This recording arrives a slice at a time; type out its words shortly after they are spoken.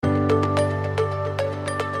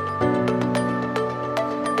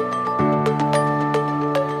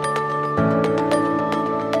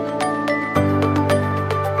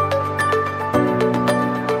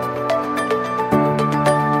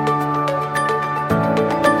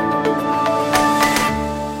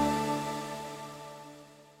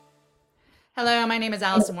name is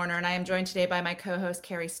Allison Warner, and I am joined today by my co-host,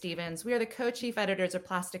 Carrie Stevens. We are the co-chief editors of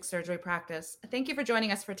Plastic Surgery Practice. Thank you for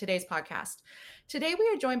joining us for today's podcast. Today, we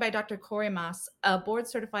are joined by Dr. Corey Maas, a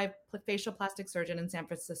board-certified facial plastic surgeon in San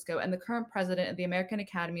Francisco and the current president of the American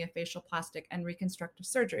Academy of Facial Plastic and Reconstructive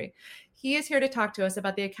Surgery. He is here to talk to us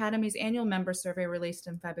about the Academy's annual member survey released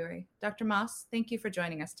in February. Dr. Maas, thank you for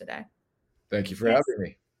joining us today. Thank you for having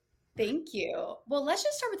me. Thank you. Well, let's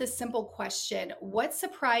just start with a simple question. What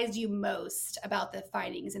surprised you most about the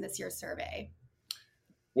findings in this year's survey?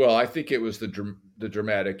 Well, I think it was the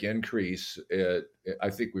dramatic increase. I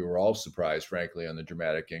think we were all surprised, frankly, on the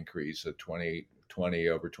dramatic increase of 2020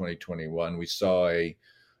 over 2021. We saw a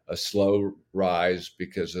slow rise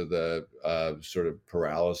because of the sort of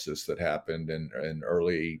paralysis that happened in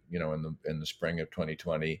early, in the spring of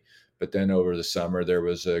 2020. But then over the summer, there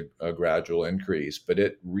was a gradual increase, but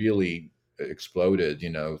it really exploded,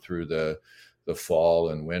 through the fall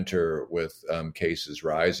and winter with cases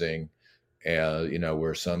rising. And,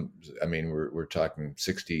 we're talking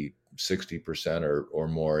 60% or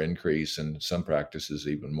more increase, and some practices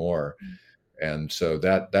even more. And so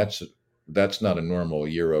that's not a normal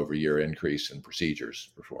year over year increase in procedures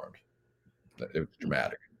performed. It was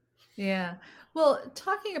dramatic. Yeah. Well,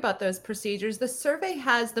 talking about those procedures, the survey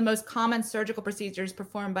has the most common surgical procedures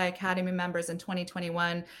performed by Academy members in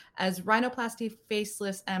 2021 as rhinoplasty,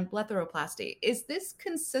 facelifts, and blepharoplasty. Is this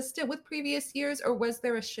consistent with previous years, or was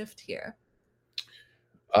there a shift here?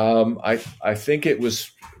 I think it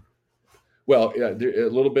was, a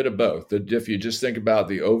little bit of both. If you just think about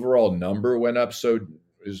the overall number went up so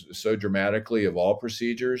dramatically of all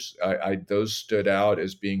procedures, those stood out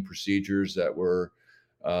as being procedures that were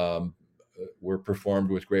performed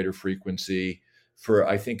with greater frequency for,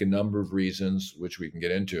 I think, a number of reasons, which we can get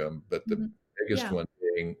into them. But the biggest one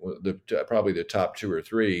being probably the top two or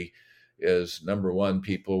three is, number one,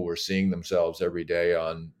 people were seeing themselves every day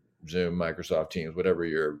on Zoom, Microsoft Teams, whatever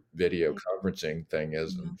your video conferencing thing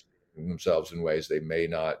is, themselves in ways they may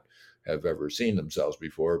not have ever seen themselves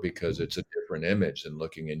before, because it's a different image than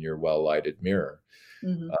looking in your well-lighted mirror.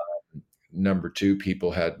 Number two, people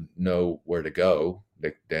had nowhere to go.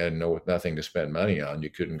 They had nothing to spend money on. You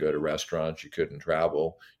couldn't go to restaurants. You couldn't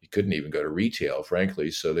travel. You couldn't even go to retail, frankly.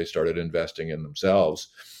 So they started investing in themselves.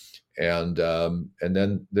 And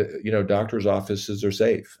then, doctors' offices are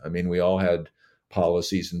safe. I mean, we all had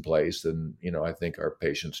policies in place, and, I think our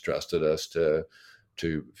patients trusted us to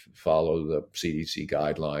follow the CDC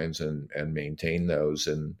guidelines and maintain those.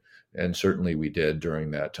 And certainly we did during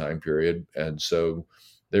that time period. And so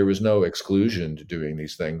there was no exclusion to doing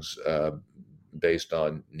these things based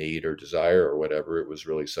on need or desire or whatever. It was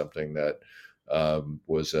really something that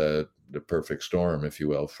was the perfect storm, if you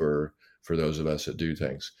will, for those of us that do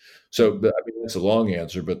things. So, that's a long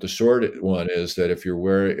answer, but the short one is that if you're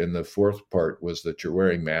wearing, and the fourth part was that you're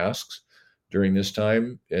wearing masks during this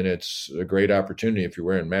time, and it's a great opportunity if you're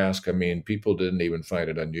wearing masks. I mean, people didn't even find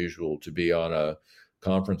it unusual to be on a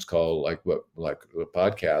conference call like a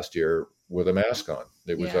podcast here with a mask on.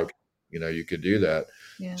 It was okay. You could do that.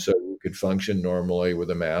 Yeah. So you could function normally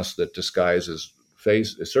with a mask that disguises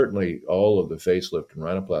face. Certainly all of the facelift and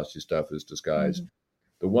rhinoplasty stuff is disguised.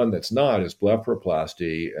 The one that's not is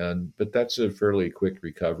blepharoplasty, but that's a fairly quick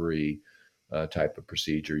recovery type of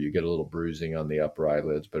procedure. You get a little bruising on the upper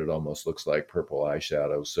eyelids, but it almost looks like purple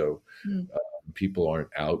eyeshadow. So people aren't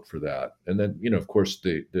out for that. And then, of course,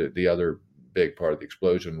 the other big part of the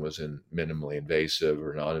explosion was in minimally invasive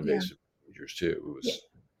or non-invasive procedures too. It was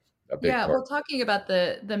a big part. Well, talking about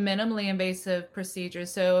the minimally invasive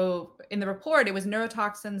procedures. So in the report, it was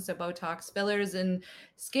neurotoxins, so Botox, fillers, and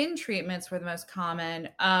skin treatments were the most common.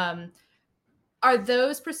 Are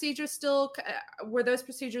those procedures were those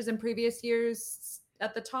procedures in previous years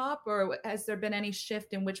at the top, or has there been any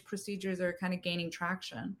shift in which procedures are kind of gaining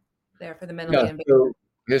traction there for the minimally invasive? So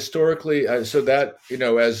historically, as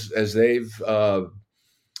they've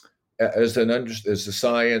as the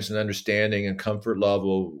science and understanding and comfort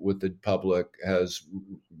level with the public has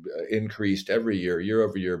increased every year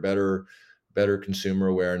over year, better consumer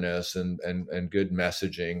awareness and good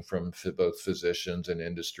messaging from both physicians and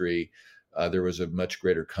industry. There was a much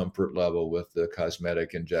greater comfort level with the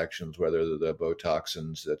cosmetic injections, whether the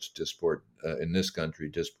Botoxins, that's Dysport in this country,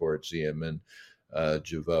 Dysport, Xeomin,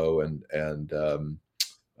 Jeuveau, and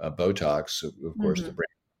Botox, of course, the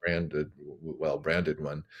well-branded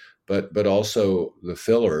one, but also the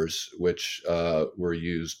fillers, which were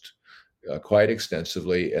used quite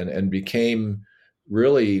extensively and became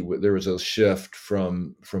really, there was a shift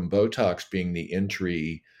from Botox being the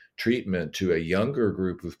entry treatment to a younger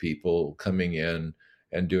group of people coming in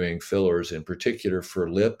and doing fillers, in particular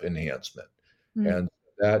for lip enhancement. And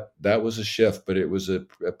that was a shift, but it was a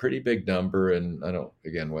pretty big number. And I don't,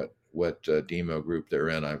 again, what demo group they're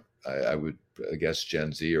in. I would guess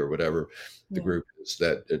Gen Z or whatever the group is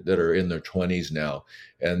that are in their 20s now,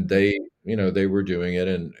 and they were doing it,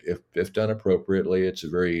 and if done appropriately, it's a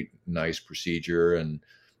very nice procedure. And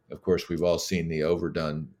of course, we've all seen the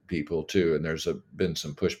overdone people too, and there's been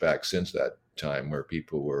some pushback since that time where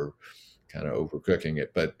people were kind of overcooking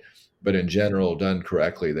it, but in general, done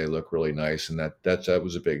correctly, they look really nice. And that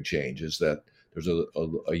was a big change, is that there's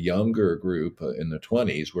a younger group in the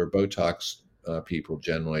 20s where Botox people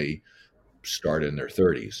generally start in their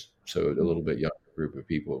 30s. So a little bit younger group of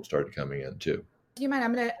people started coming in too. Do you mind?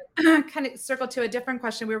 I'm going to kind of circle to a different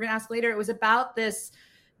question we were going to ask later. It was about this.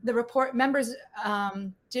 The report members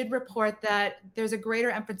did report that there's a greater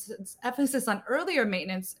emphasis on earlier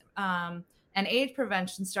maintenance and age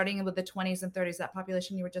prevention, starting with the 20s and 30s, that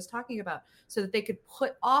population you were just talking about, so that they could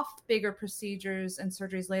put off bigger procedures and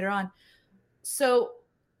surgeries later on. So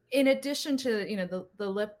in addition to, the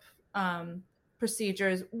lip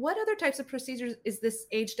procedures, what other types of procedures is this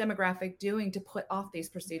age demographic doing to put off these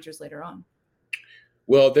procedures later on?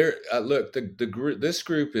 Well, look, this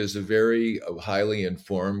group is a very highly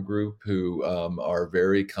informed group who are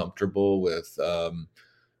very comfortable with,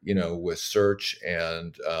 with search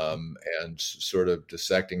and sort of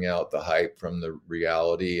dissecting out the hype from the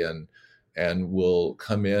reality, and will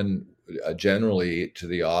come in generally to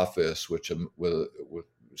the office, which with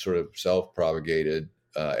sort of self-propagated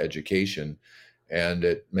education. And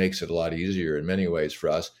it makes it a lot easier in many ways for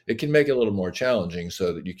us. It can make it a little more challenging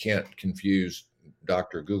so that you can't confuse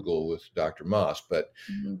Dr. Google with Dr. Maas, but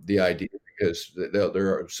the idea, because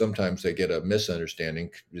there are sometimes they get a misunderstanding.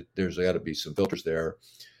 There's got to be some filters there,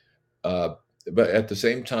 but at the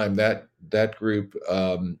same time, that group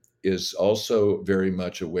is also very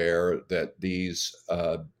much aware that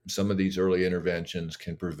some of these early interventions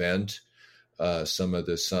can prevent some of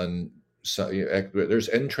the there's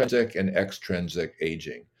intrinsic and extrinsic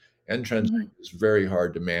aging. Intrinsic is very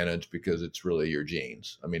hard to manage because it's really your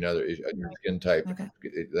genes. I mean, your skin type,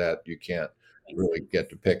 that you can't really get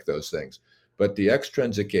to pick those things. But the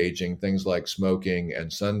extrinsic aging, things like smoking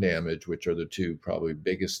and sun damage, which are the two probably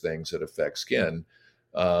biggest things that affect skin,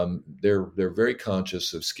 they're very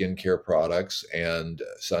conscious of skincare products and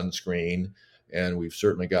sunscreen. And we've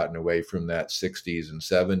certainly gotten away from that 60s and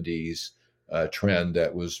 70s trend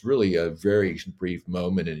that was really a very brief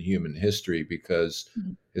moment in human history, because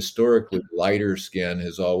historically lighter skin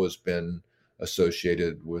has always been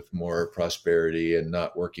associated with more prosperity and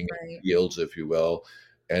not working in fields, if you will.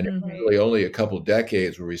 And it was really only a couple of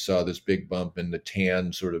decades where we saw this big bump in the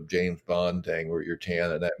tan, sort of James Bond thing, where you're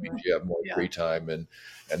tan and that means you have more free time, and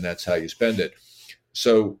that's how you spend it.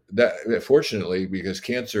 So that, fortunately, because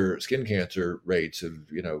skin cancer rates have,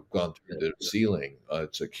 gone through the ceiling.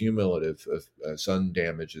 It's a cumulative sun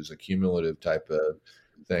damage is a cumulative type of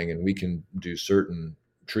thing, and we can do certain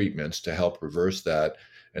treatments to help reverse that.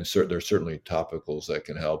 And there's certainly topicals that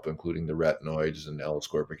can help, including the retinoids and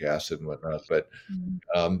L-ascorbic acid and whatnot. But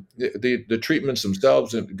the treatments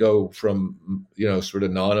themselves go from, sort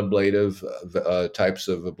of non-ablative types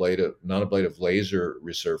of non-ablative laser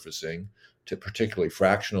resurfacing, to particularly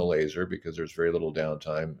fractional laser, because there's very little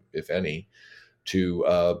downtime, if any,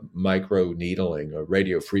 to micro needling, or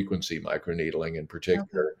radio frequency micro needling in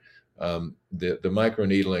particular. The micro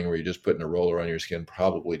needling, where you're just putting a roller on your skin,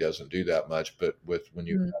 probably doesn't do that much. But when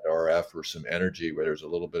you add RF or some energy, where there's a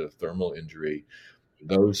little bit of thermal injury,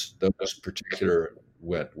 those particular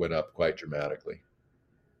went up quite dramatically.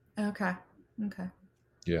 Okay.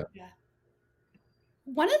 Yeah.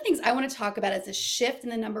 One of the things I want to talk about is the shift in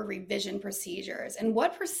the number of revision procedures and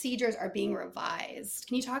what procedures are being revised.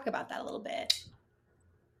 Can you talk about that a little bit?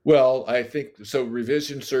 Well, I think so.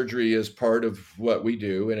 Revision surgery is part of what we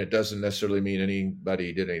do, and it doesn't necessarily mean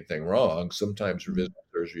anybody did anything wrong. Sometimes revision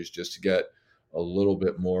surgery is just to get a little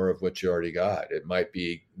bit more of what you already got. It might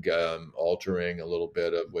be altering a little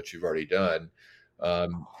bit of what you've already done.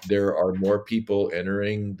 There are more people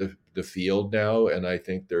entering the field now, and I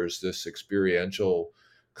think there's this experiential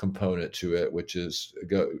component to it, which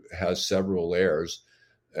has several layers.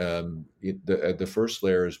 The first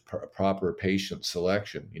layer is proper patient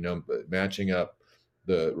selection, matching up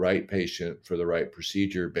the right patient for the right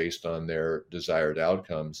procedure based on their desired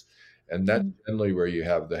outcomes. And that's generally where you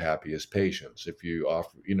have the happiest patients. If you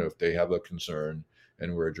offer, if they have a concern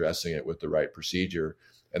and we're addressing it with the right procedure.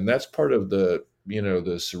 And that's part of the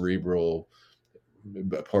cerebral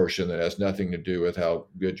portion that has nothing to do with how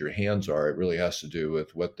good your hands are. It really has to do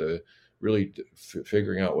with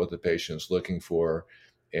figuring out what the patient's looking for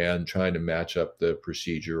and trying to match up the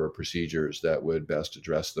procedure or procedures that would best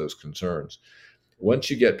address those concerns. once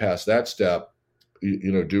you get past that step,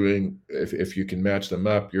 doing, if you can match them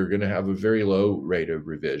up, you're going to have a very low rate of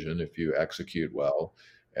revision if you execute well.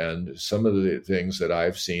 And some of the things that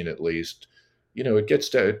I've seen, at least, it gets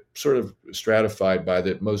to sort of stratified by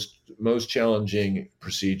that most challenging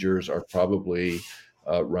procedures are probably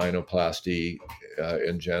rhinoplasty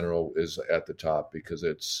in general is at the top, because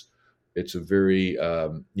it's a very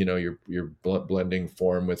you're blending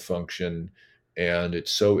form with function, and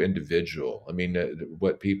it's so individual. I mean,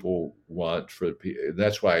 what people want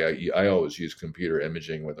that's why I always use computer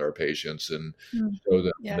imaging with our patients and show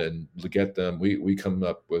them and get them. We come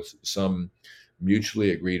up with some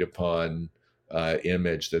mutually agreed upon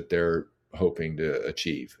image that they're hoping to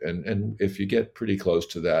achieve, and if you get pretty close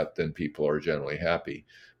to that, then people are generally happy.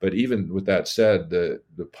 But even with that said, the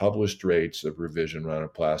published rates of revision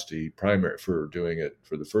rhinoplasty, primary, for doing it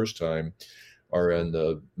for the first time, are in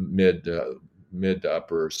the mid to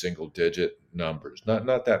upper single digit numbers.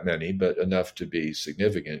 Not that many, but enough to be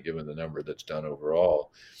significant given the number that's done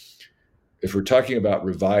overall. If we're talking about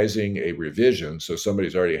revising a revision, so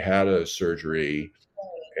somebody's already had a surgery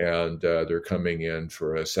and they're coming in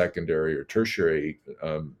for a secondary or tertiary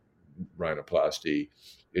rhinoplasty,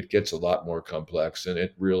 it gets a lot more complex, and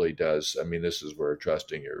it really does. I mean, this is where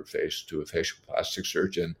trusting your face to a facial plastic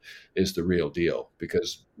surgeon is the real deal,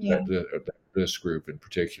 because this group in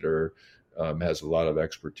particular has a lot of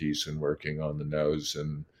expertise in working on the nose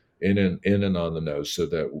and in and on the nose, so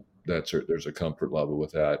there's a comfort level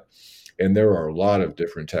with that. And there are a lot of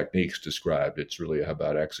different techniques described. It's really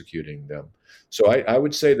about executing them. So I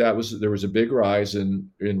would say there was a big rise in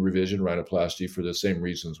revision rhinoplasty for the same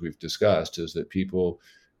reasons we've discussed, is that people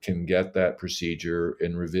can get that procedure.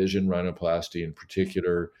 In revision rhinoplasty in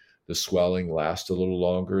particular, the swelling lasts a little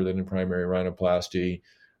longer than in primary rhinoplasty.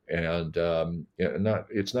 And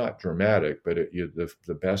it's not dramatic, but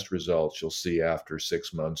the best results you'll see after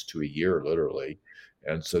 6 months to a year, literally.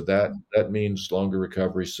 And so that means longer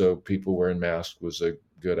recovery. So people wearing masks was a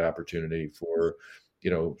good opportunity for,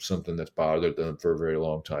 something that's bothered them for a very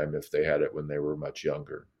long time if they had it when they were much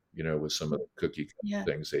younger, with some of the cookie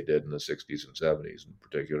things they did in the 60s and 70s in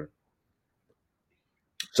particular.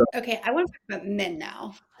 So, okay, I want to talk about men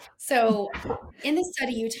now. So in the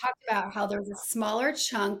study, you talked about how there's a smaller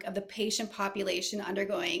chunk of the patient population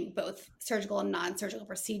undergoing both surgical and non-surgical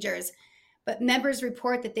procedures, but members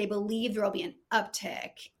report that they believe there will be an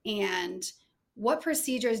uptick. And what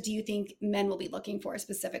procedures do you think men will be looking for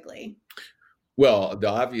specifically? Well, the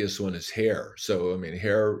obvious one is hair. So, I mean,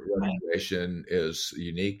 hair restoration is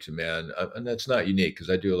unique to men. And that's not unique, because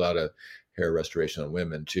I do a lot of hair restoration on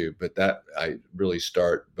women too. But that I really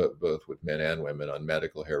start both with men and women on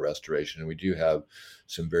medical hair restoration. And we do have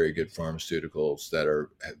some very good pharmaceuticals that are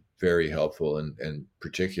very helpful in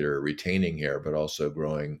particular retaining hair, but also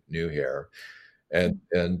growing new hair. And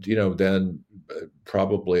then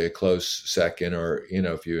probably a close second, or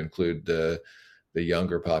if you include the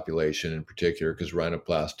younger population in particular, because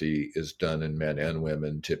rhinoplasty is done in men and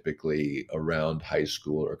women typically around high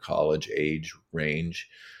school or college age range.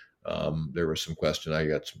 There was some question, I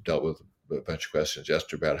dealt with a bunch of questions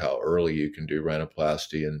yesterday about how early you can do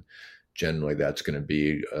rhinoplasty, and generally that's going to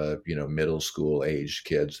be middle school age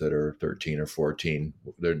kids that are 13 or 14.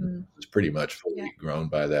 It's pretty much fully grown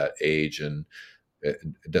by that age, and it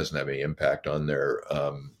doesn't have any impact on their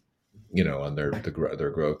on their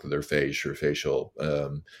growth of their face or facial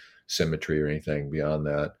symmetry or anything beyond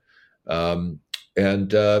that.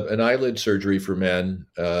 And an eyelid surgery for men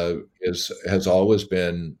has always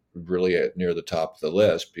been really near the top of the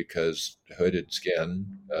list, because hooded skin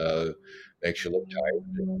makes you look tired.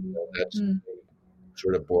 That's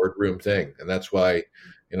sort of boardroom thing, and that's why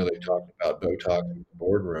they talk about Botox in the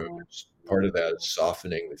boardroom. Part of that is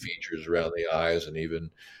softening the features around the eyes, and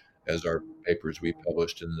even as our papers we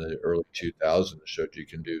published in the early 2000s showed, you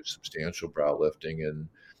can do substantial brow lifting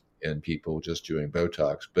in people just doing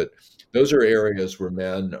Botox. But those are areas where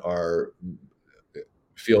men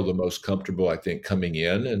feel the most comfortable, I think, coming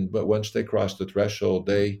in. But once they cross the threshold,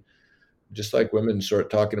 they, just like women,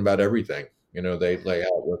 start talking about everything. They lay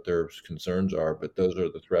out what their concerns are, but those are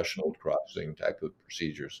the threshold crossing type of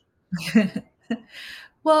procedures.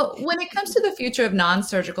 Well, when it comes to the future of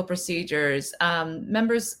non-surgical procedures,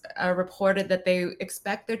 members reported that they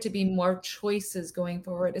expect there to be more choices going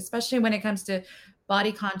forward, especially when it comes to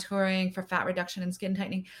body contouring for fat reduction and skin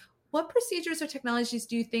tightening. What procedures or technologies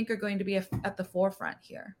do you think are going to be at the forefront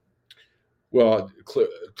here? Well,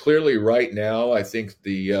 clearly right now, I think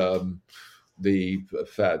the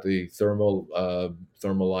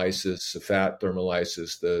thermolysis, fat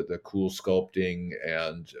thermolysis, the cool sculpting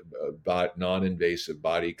and non-invasive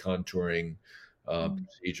body contouring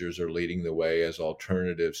Procedures are leading the way as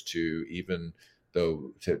alternatives to, even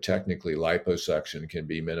though technically liposuction can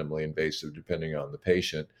be minimally invasive depending on the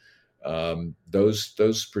patient.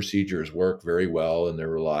 Those procedures work very well and they're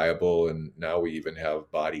reliable. And now we even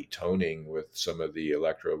have body toning with some of the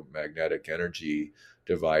electromagnetic energy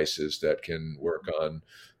devices that can work on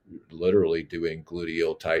literally doing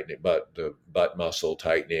gluteal tightening, the butt muscle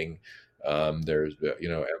tightening. There's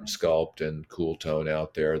M-Sculpt and Cool Tone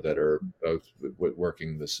out there that are both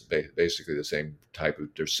working basically the same type of.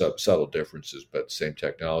 There's subtle differences, but same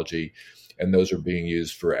technology, and those are being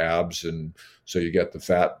used for abs. And so you get the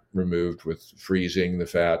fat removed with freezing the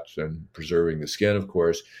fat and preserving the skin, of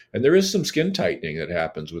course. And there is some skin tightening that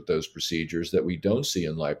happens with those procedures that we don't see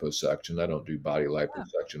in liposuction. I don't do body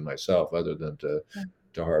liposuction myself, other than to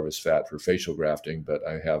harvest fat for facial grafting, but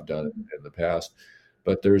I have done it in the past.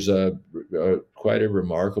 But there's quite a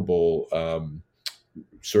remarkable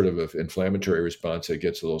sort of inflammatory response that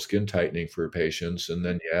gets a little skin tightening for patients, and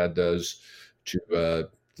then you add those to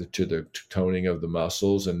the toning of the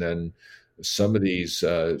muscles, and then some of these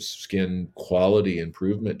skin quality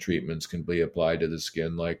improvement treatments can be applied to the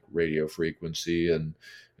skin, like radio frequency and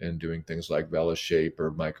doing things like VeloShape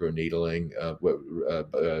or microneedling.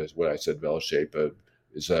 What I said, VeloShape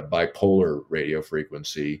is a bipolar radio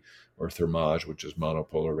frequency, or thermage, which is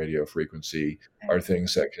monopolar radio frequency, are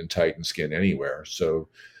things that can tighten skin anywhere. So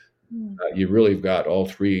you really have got all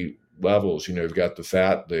three levels. You've got the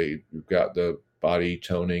fat, you've got the body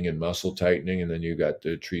toning and muscle tightening, and then you've got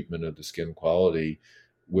the treatment of the skin quality,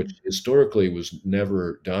 which historically was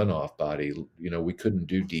never done off body. We couldn't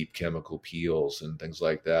do deep chemical peels and things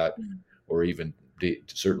like that, or even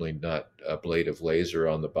certainly not ablative laser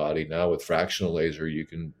on the body. Now with fractional laser,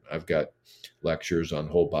 I've got lectures on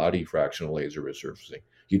whole body fractional laser resurfacing.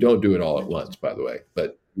 You don't do it all at once, by the way,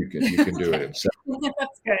 but you can do it in seconds.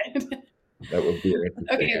 That's good. That would be an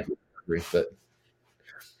interesting but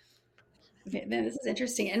Okay, this is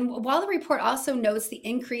interesting. And while the report also notes the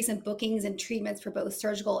increase in bookings and treatments for both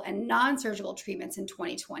surgical and non-surgical treatments in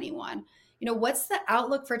 2021, what's the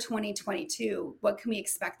outlook for 2022? What can we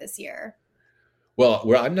expect this year? Well,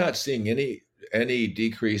 I'm not seeing any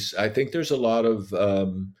decrease. I think there's a lot of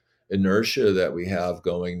inertia that we have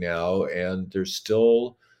going now, and there's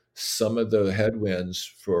still some of the headwinds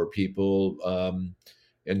for people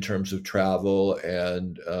in terms of travel,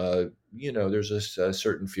 and there's a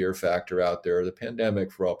certain fear factor out there. The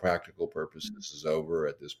pandemic, for all practical purposes, is over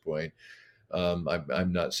at this point.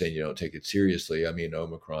 I'm not saying you don't take it seriously. I mean,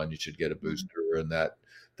 Omicron, you should get a booster, and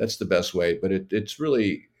that's the best way. But it's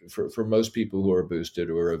really for most people who are boosted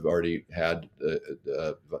or have already had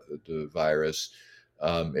the virus.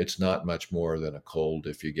 It's not much more than a cold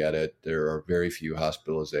if you get it. There are very few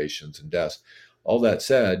hospitalizations and deaths. All that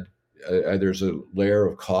said, there's a layer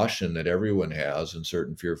of caution that everyone has and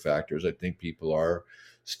certain fear factors. I think people are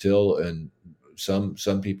still, and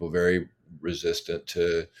some people very resistant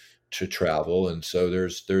to travel, and so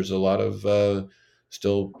there's a lot of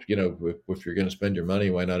still, if you're going to spend your money,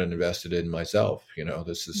 why not invest it in myself?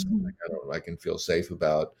 This is something I can feel safe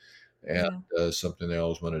about, and something I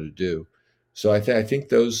always wanted to do. So I think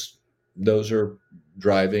those are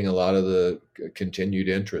driving a lot of the continued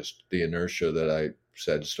interest, the inertia that I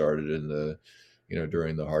said started in the,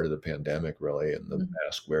 during the heart of the pandemic, really, and the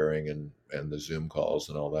mask wearing and the Zoom calls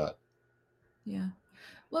and all that. Yeah.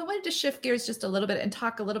 Well, I wanted to shift gears just a little bit and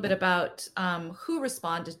talk a little bit about who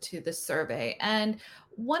responded to the survey. And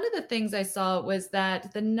one of the things I saw was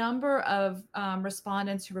that the number of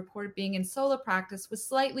respondents who reported being in solo practice was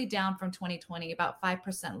slightly down from 2020, about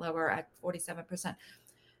 5% lower at 47%.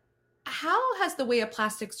 How has the way a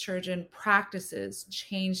plastic surgeon practices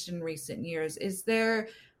changed in recent years? Is there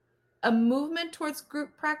a movement towards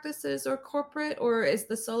group practices or corporate, or is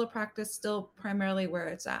the solo practice still primarily where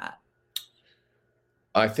it's at?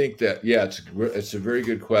 I think that, it's a very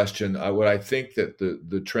good question. What I think that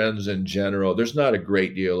the trends in general, there's not a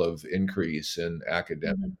great deal of increase in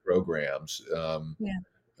academic programs,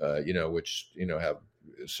 which, have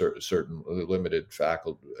certain limited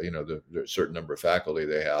faculty, the certain number of faculty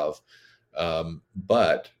they have.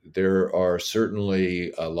 But there are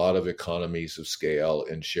certainly a lot of economies of scale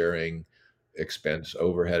in sharing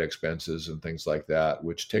overhead expenses and things like that,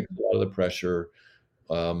 which takes a lot of the pressure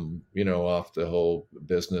off the whole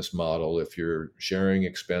business model. If you're sharing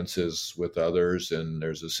expenses with others and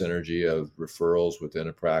there's a synergy of referrals within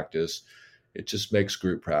a practice, it just makes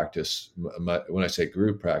group practice. When I say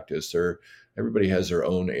group practice, everybody has their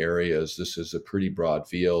own areas. This is a pretty broad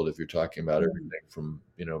field. If you're talking about everything from,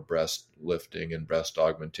 breast lifting and breast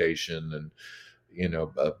augmentation and,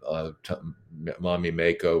 mommy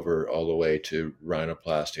makeover all the way to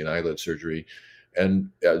rhinoplasty and eyelid surgery. And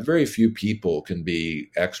very few people can be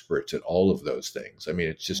experts at all of those things. I mean,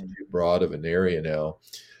 it's just too broad of an area now.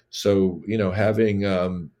 So,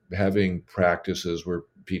 having practices where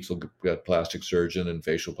people got plastic surgeon and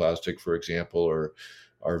facial plastic, for example,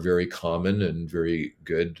 are very common and very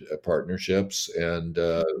good partnerships. And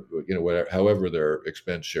however their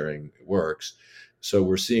expense sharing works. So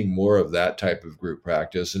we're seeing more of that type of group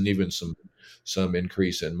practice, and even some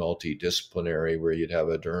increase in multidisciplinary, where you'd have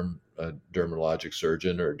a dermatologic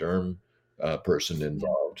surgeon or a derm person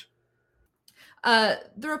involved.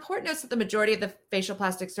 The report notes that the majority of the facial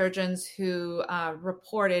plastic surgeons who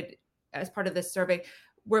reported as part of this survey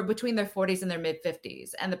were between their 40s and their mid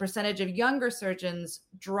 50s, and the percentage of younger surgeons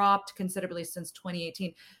dropped considerably since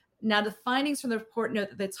 2018. Now, the findings from the report note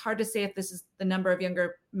that it's hard to say if this is the number of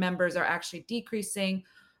younger members are actually decreasing,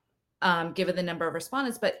 given the number of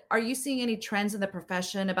respondents. But are you seeing any trends in the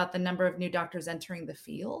profession about the number of new doctors entering the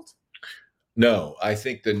field? No, I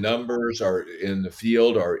think the numbers are in the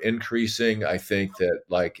field are increasing. I think that,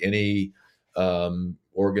 like any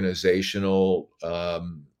organizational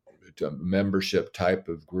membership type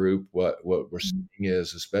of group, what we're seeing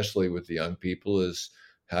is, especially with the young people, is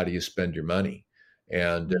how do you spend your money?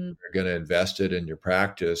 And if you're going to invest it in your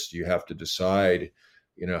practice, you have to decide,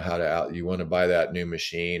 you want to buy that new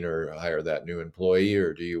machine or hire that new employee,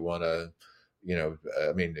 or do you want to,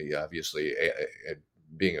 obviously,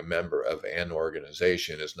 being a member of an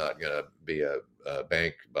organization is not going to be a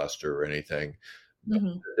bank buster or anything.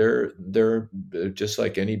 They're just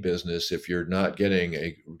like any business. If you're not getting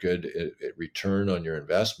a good return on your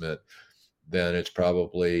investment, then it's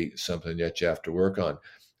probably something that you have to work on.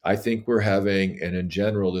 I think we're having, and in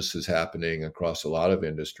general, this is happening across a lot of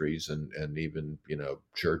industries and even,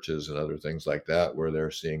 churches and other things like that, where they're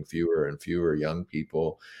seeing fewer and fewer young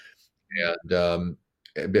people. And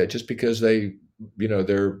just because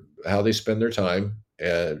they're how they spend their time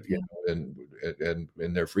and, and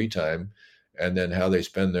in their free time, and then how they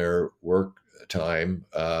spend their work time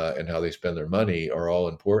and how they spend their money are all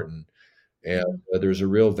important. And there's a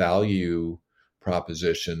real value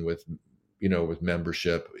proposition with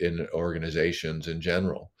membership in organizations in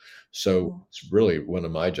general. So it's really one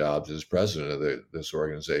of my jobs as president of this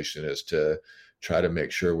organization is to try to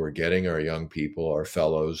make sure we're getting our young people, our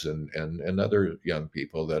fellows, and other young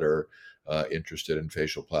people that are interested in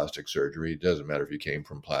facial plastic surgery. It doesn't matter if you came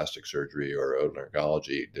from plastic surgery or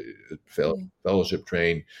otolaryngology, fellowship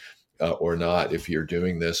trained or not. If you're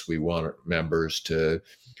doing this, we want members to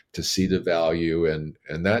see the value, and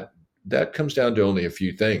that comes down to only a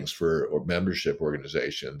few things for membership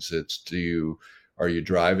organizations. It's are you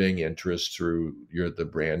driving interest through the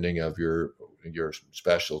branding of your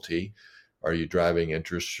specialty? Are you driving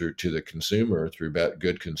interest to the consumer through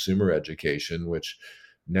good consumer education, which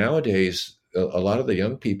nowadays a lot of the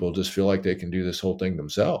young people just feel like they can do this whole thing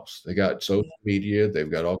themselves. They got social media,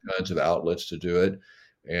 they've got all kinds of outlets to do it.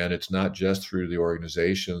 And it's not just through the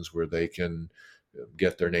organizations where they can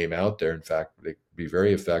get their name out there. In fact, they can be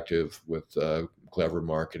very effective with clever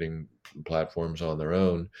marketing platforms on their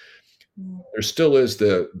own. There still is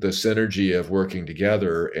the synergy of working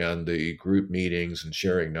together and the group meetings and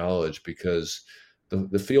sharing knowledge, because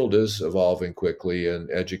the field is evolving quickly, and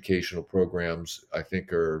educational programs, I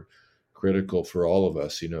think, are critical for all of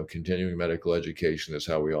us. Continuing medical education is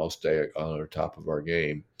how we all stay on our top of our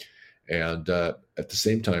game. And at the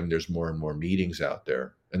same time, there's more and more meetings out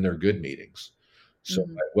there, and they're good meetings. So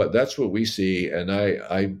that's what we see. And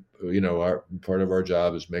our part of our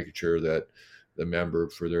job is making sure that the member,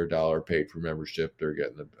 for their dollar paid for membership, they're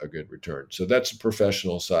getting a good return. So that's a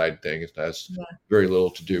professional side thing. It has very little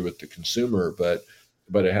to do with the consumer, but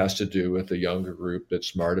it has to do with a younger group that's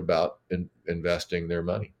smart about investing their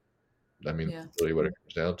money. That's really what it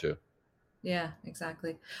comes down to. Yeah,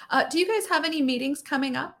 exactly. Do you guys have any meetings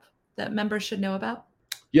coming up that members should know about?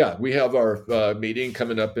 Yeah, we have our meeting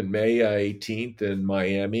coming up in May 18th in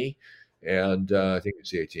Miami, and I think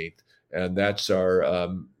it's the 18th. And that's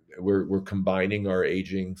our we're combining our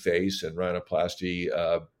aging face and rhinoplasty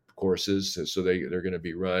courses, so they're going to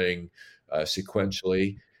be running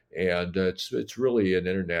sequentially. And it's really an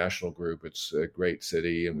international group. It's a great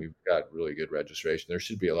city, and we've got really good registration. There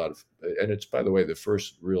should be a lot of, and it's, by the way, the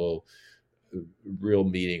first real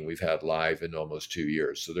meeting we've had live in almost 2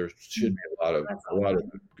 years. So there should be a lot of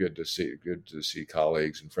good to see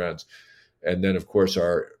colleagues and friends. And then, of course,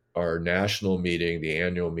 our national meeting, the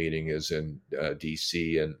annual meeting, is in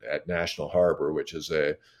DC and at National Harbor, which is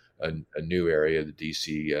a new area, the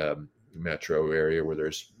DC metro area, where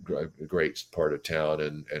there's a great part of town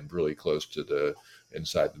and really close to the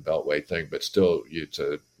inside the Beltway thing, but still, it's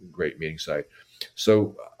a great meeting site.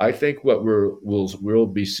 So I think what we'll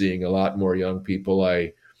be seeing a lot more young people.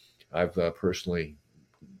 I've personally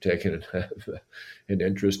taken an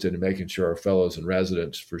interest in making sure our fellows and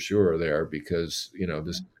residents for sure are there, because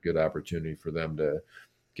this is a good opportunity for them to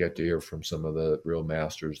get to hear from some of the real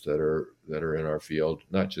masters that are in our field,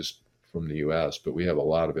 not just from the U.S., but we have a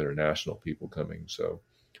lot of international people coming. So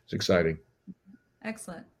it's exciting.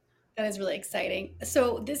 Excellent. That is really exciting.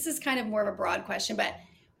 So this is kind of more of a broad question, but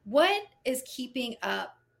what is keeping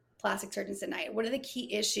up plastic surgeons at night? What are the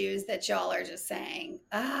key issues that y'all are just saying,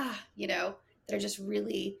 that are just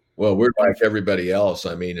really... Well, we're like everybody else.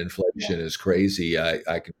 I mean, inflation is crazy. I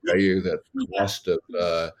can tell you that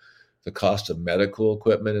the cost of medical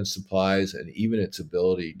equipment and supplies, and even its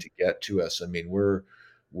ability to get to us. I mean, we're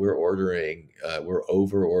ordering, we're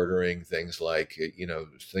over ordering things like,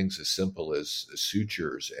 things as simple as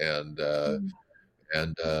sutures and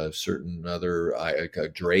certain other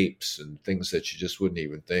drapes and things that you just wouldn't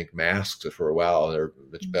even think. Masks for a while,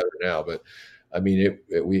 it's better now, but I mean,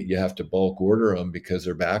 you have to bulk order them because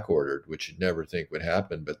they're back ordered, which you'd never think would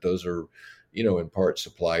happen. But those are, in part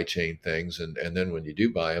supply chain things. And then when you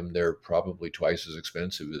do buy them, they're probably twice as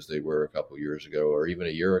expensive as they were a couple of years ago or even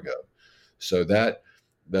a year ago. So that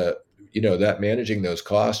managing those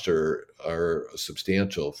costs are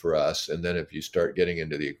substantial for us. And then if you start getting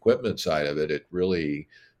into the equipment side of it, it really,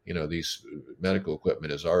 these medical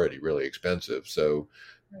equipment is already really expensive. So,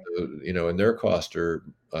 and their costs are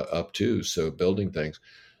up too. So building things.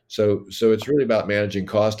 So it's really about managing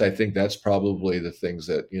cost. I think that's probably the things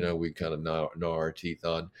that, we kind of gnaw our teeth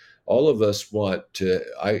on. All of us want to,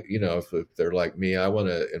 if they're like me, I want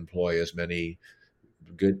to employ as many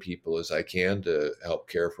good people as I can to help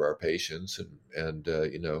care for our patients. And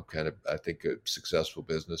kind of, I think successful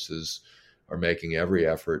businesses are making every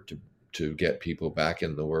effort to get people back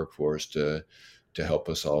in the workforce to help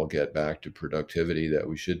us all get back to productivity that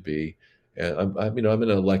we should be. And I'm in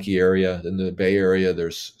a lucky area in the Bay Area.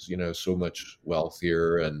 There's, so much wealth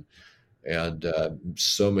here, and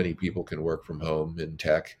so many people can work from home in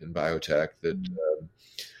tech and biotech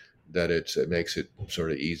that it makes it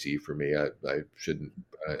sort of easy for me. I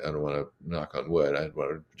don't want to knock on wood. I don't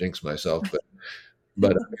want to jinx myself,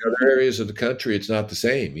 but in other areas of the country, it's not the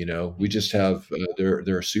same. We just have,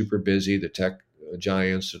 they're super busy. The tech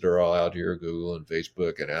giants that are all out here, Google and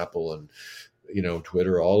Facebook and Apple and,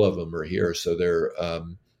 Twitter, all of them are here. So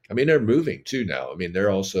they're moving too now. I mean, they're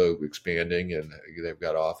also expanding, and they've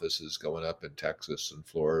got offices going up in Texas and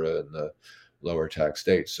Florida and the lower tax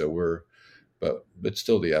states. So but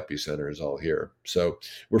still the epicenter is all here. So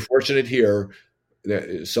we're fortunate here.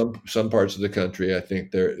 Some parts of the country, I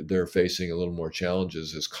think they're facing a little more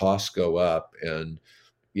challenges as costs go up, and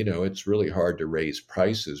it's really hard to raise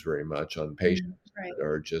prices very much on patients that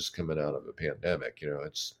are just coming out of a pandemic.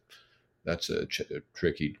 That's a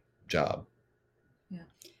tricky job. Yeah,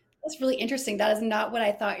 that's really interesting. That is not what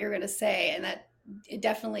I thought you were going to say, and that it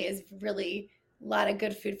definitely is really a lot of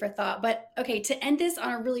good food for thought. But okay, to end this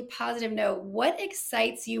on a really positive note, what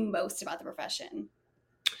excites you most about the profession?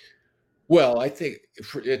 Well, I think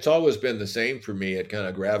it's always been the same for me. It kind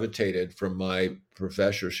of gravitated from my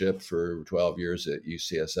professorship for 12 years at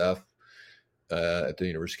UCSF, at the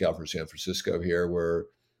University of California, San Francisco here, where,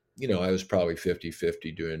 I was probably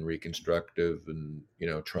 50-50 doing reconstructive and,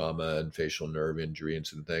 trauma and facial nerve injury and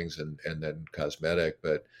some things, and then cosmetic.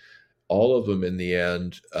 But all of them in the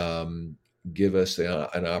end give us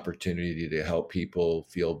an opportunity to help people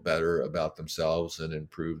feel better about themselves and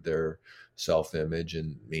improve their self-image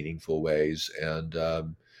in meaningful ways. And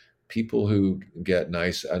people who get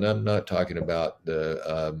nice, and I'm not talking about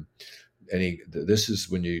this is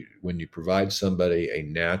when you provide somebody a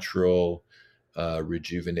natural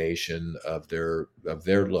rejuvenation of their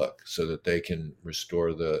look, so that they can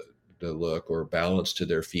restore the look or balance to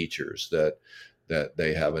their features that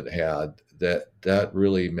they haven't had, that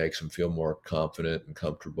really makes them feel more confident and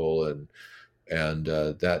comfortable, and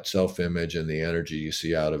that self-image and the energy you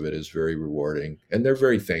see out of it is very rewarding, and they're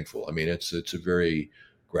very thankful. I mean, it's a very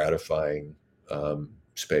gratifying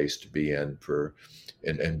space to be in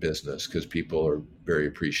in business, because people are very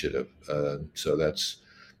appreciative. So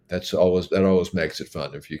that always makes it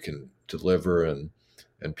fun if you can deliver and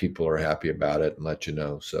people are happy about it and let you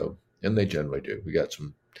know. So, and they generally do. We got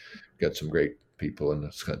some great people in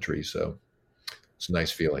this country, so it's a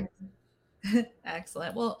nice feeling.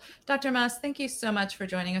 Excellent. Well, Dr. Maas, thank you so much for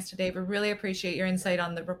joining us today. We really appreciate your insight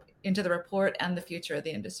into the report and the future of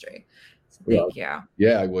the industry. So thank you.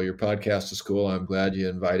 Yeah, well, your podcast is cool. I'm glad you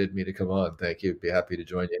invited me to come on. Thank you. Be happy to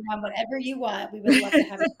join you. Whatever you want. We would love to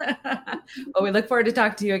have you. Well, we look forward to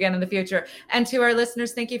talking to you again in the future. And to our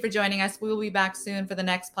listeners, thank you for joining us. We will be back soon for the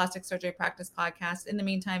next Plastic Surgery Practice podcast. In the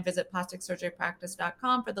meantime, visit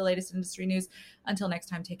plasticsurgerypractice.com for the latest industry news. Until next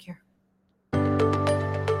time, take care.